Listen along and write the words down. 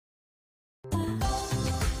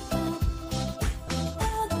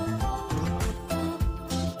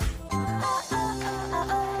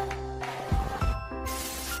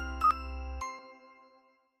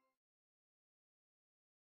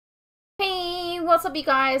What's up, you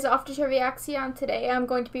guys? After Show Reaction. Today I'm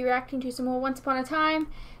going to be reacting to some more Once Upon a Time.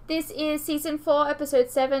 This is Season 4,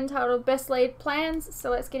 Episode 7, titled Best Laid Plans, so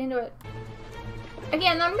let's get into it.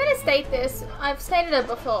 Again, I'm going to state this. I've stated it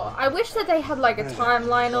before. I wish that they had, like, a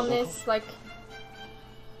timeline on this, like...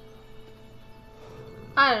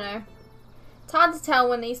 I don't know. It's hard to tell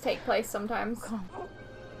when these take place sometimes.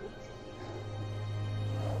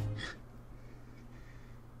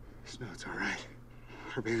 Snow, it's alright.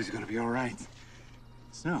 Our baby's gonna be alright.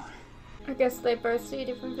 Snow. I guess they both see a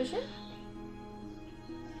different vision.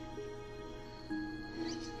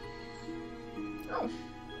 Oh,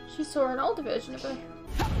 she saw an older version of her.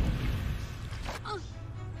 Oh,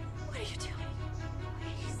 what are you doing?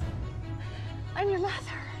 Please. I'm your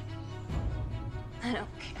mother. I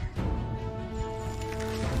don't care.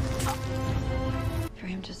 For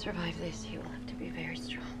him to survive this, he will have to be very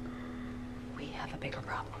strong. We have a bigger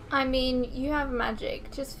problem. I mean, you have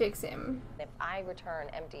magic. Just fix him. If I return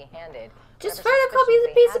empty-handed, just photocopy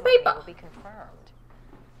the piece of paper. Will be confirmed.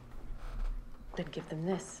 Then give them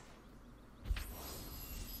this.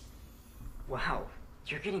 Wow,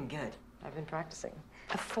 you're getting good. I've been practicing.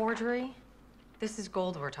 A forgery? This is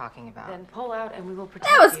gold we're talking about. Then pull out and we will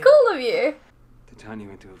protect you. That was you. cool of you. To turn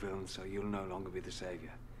you into a villain so you'll no longer be the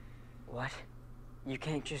savior. What? You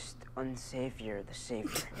can't just unsavior the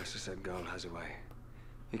savior. Lester said Gold has a way.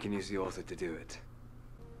 He can use the author to do it.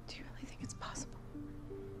 Do you really think it's possible?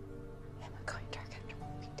 Emma going dark after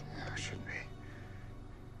what we did? It shouldn't be.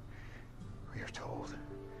 We are told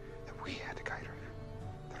that we had to guide her.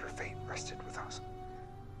 That her fate rested with us.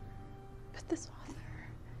 But this author,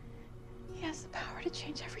 he has the power to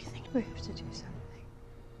change everything. We have to do something.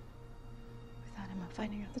 Without Emma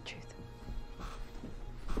finding out the truth.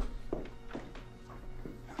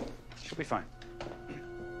 She'll be fine.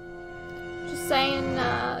 Just saying,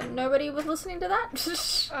 nobody was listening to that.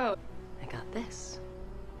 Oh, I got this.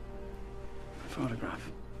 A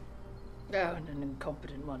photograph. Oh, and an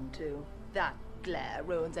incompetent one, too. That glare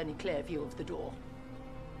ruins any clear view of the door.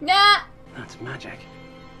 Nah. That's magic.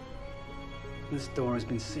 This door has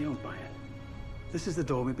been sealed by it. This is the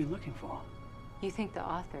door we've been looking for. You think the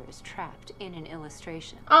author is trapped in an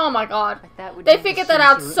illustration? Oh my god. But that would they figured that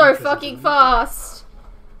out so fucking fast.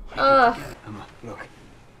 Ugh. Emma, look.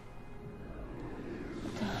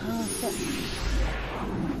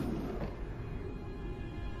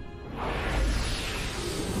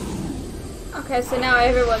 Okay, so now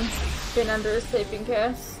everyone's been under a sleeping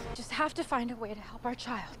curse. Just have to find a way to help our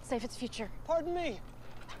child save its future. Pardon me,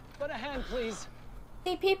 but a hand, please.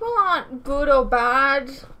 See, people aren't good or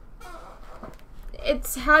bad.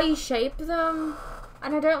 It's how you shape them.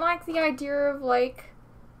 And I don't like the idea of, like,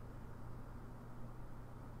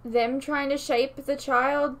 them trying to shape the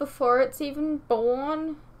child before it's even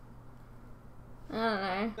born. I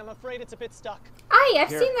don't know. I'm afraid it's a bit stuck. Hey, I've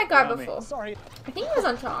seen that guy before. Sorry. I think he was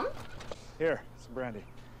on Charm. Here, some brandy.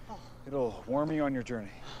 It'll warm you on your journey.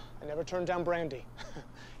 I never turned down brandy.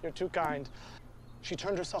 You're too kind. She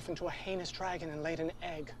turned herself into a heinous dragon and laid an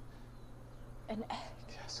egg. An egg?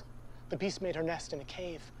 Yes. The beast made her nest in a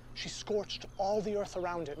cave. She scorched all the earth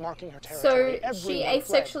around it, marking her territory. So she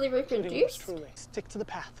asexually reproduced? Truly. Stick to the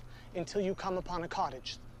path until you come upon a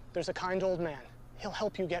cottage. There's a kind old man. He'll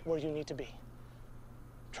help you get where you need to be.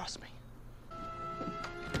 Trust me.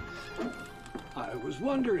 I was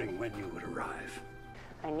wondering when you would arrive.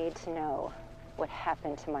 I need to know what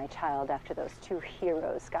happened to my child after those two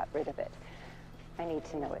heroes got rid of it. I need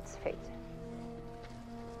to know its fate.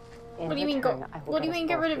 What do you mean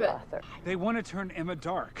get rid of it? They want to turn Emma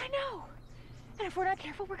dark. I know. And if we're not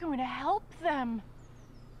careful, we're going to help them.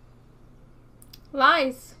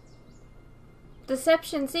 Lies.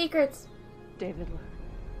 Deception, secrets. David.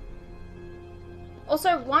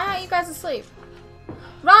 Also, why aren't you guys asleep?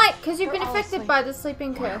 Right, because you've been affected by the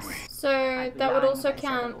sleeping curse. So that would also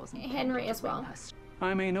count Henry as well.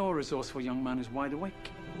 I may know a resourceful young man who's wide awake.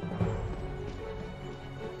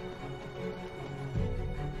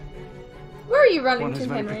 Where are you running One who's to,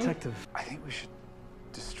 very Henry? protective. I think we should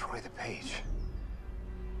destroy the page.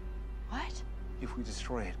 What? If we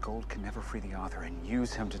destroy it, Gold can never free the author and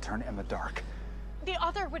use him to turn Emma dark. The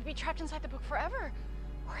author would be trapped inside the book forever.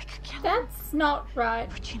 Or I could kill him. That's not right.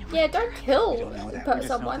 Yeah, don't kill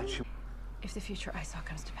someone. If the future I saw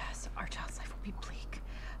comes to pass, our child's life will be bleak,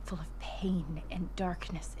 full of pain and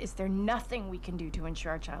darkness. Is there nothing we can do to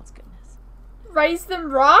ensure our child's goodness? Raise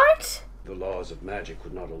them right? The laws of magic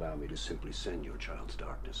would not allow me to simply send your child's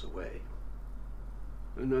darkness away.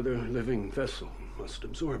 Another living vessel must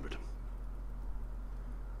absorb it.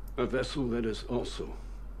 A vessel that is also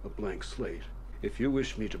a blank slate. If you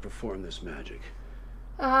wish me to perform this magic,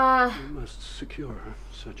 you must secure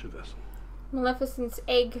such a vessel. Maleficent's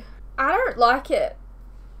egg. I don't like it.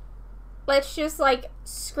 Let's just, like,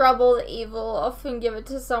 scrub all the evil off and give it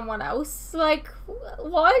to someone else. Like,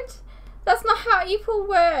 what? That's not how evil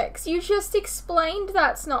works. You just explained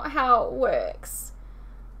that's not how it works.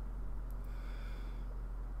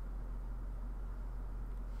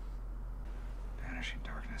 Banishing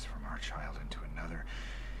darkness from our child into another,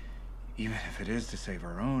 even if it is to save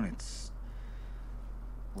our own, it's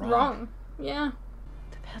wrong. Yeah.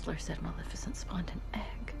 The peddler said Maleficent spawned an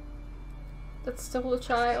egg. That's still a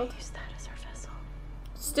child. Use that as her vessel.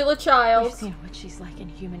 Still a child. We've seen what she's like in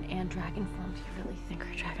human and dragon form. Do you really think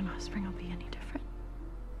her dragon offspring will be any different?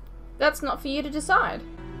 That's not for you to decide.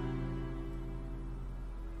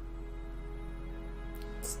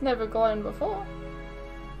 It's never glowed before.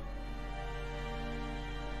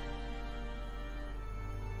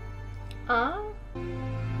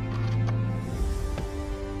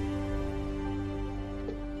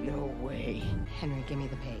 No way. Henry, give me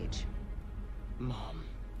the page. Mom,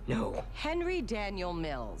 no. Henry Daniel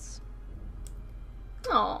Mills.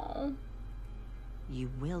 Oh. You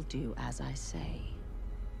will do as I say.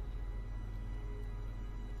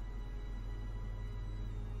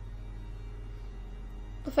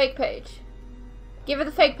 The fake page. Give her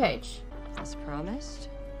the fake page. As promised.